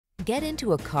Get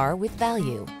into a car with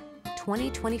value.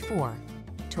 2024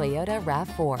 Toyota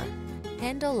RAV4.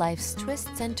 Handle life's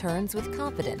twists and turns with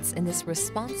confidence in this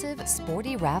responsive,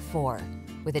 sporty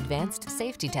RAV4. With advanced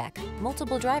safety tech,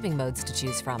 multiple driving modes to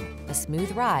choose from, a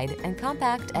smooth ride, and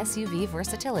compact SUV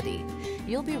versatility,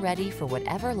 you'll be ready for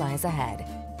whatever lies ahead.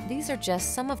 These are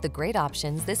just some of the great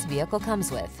options this vehicle comes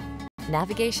with: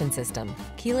 navigation system,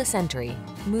 keyless entry,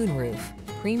 moonroof,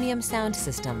 premium sound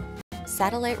system,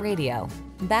 satellite radio,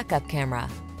 backup camera,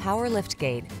 power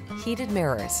liftgate, heated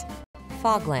mirrors,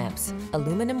 fog lamps,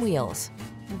 aluminum wheels.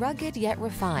 Rugged yet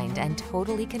refined and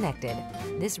totally connected,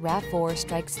 this RAV4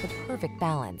 strikes the perfect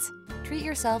balance. Treat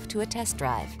yourself to a test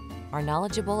drive. Our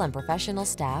knowledgeable and professional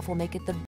staff will make it the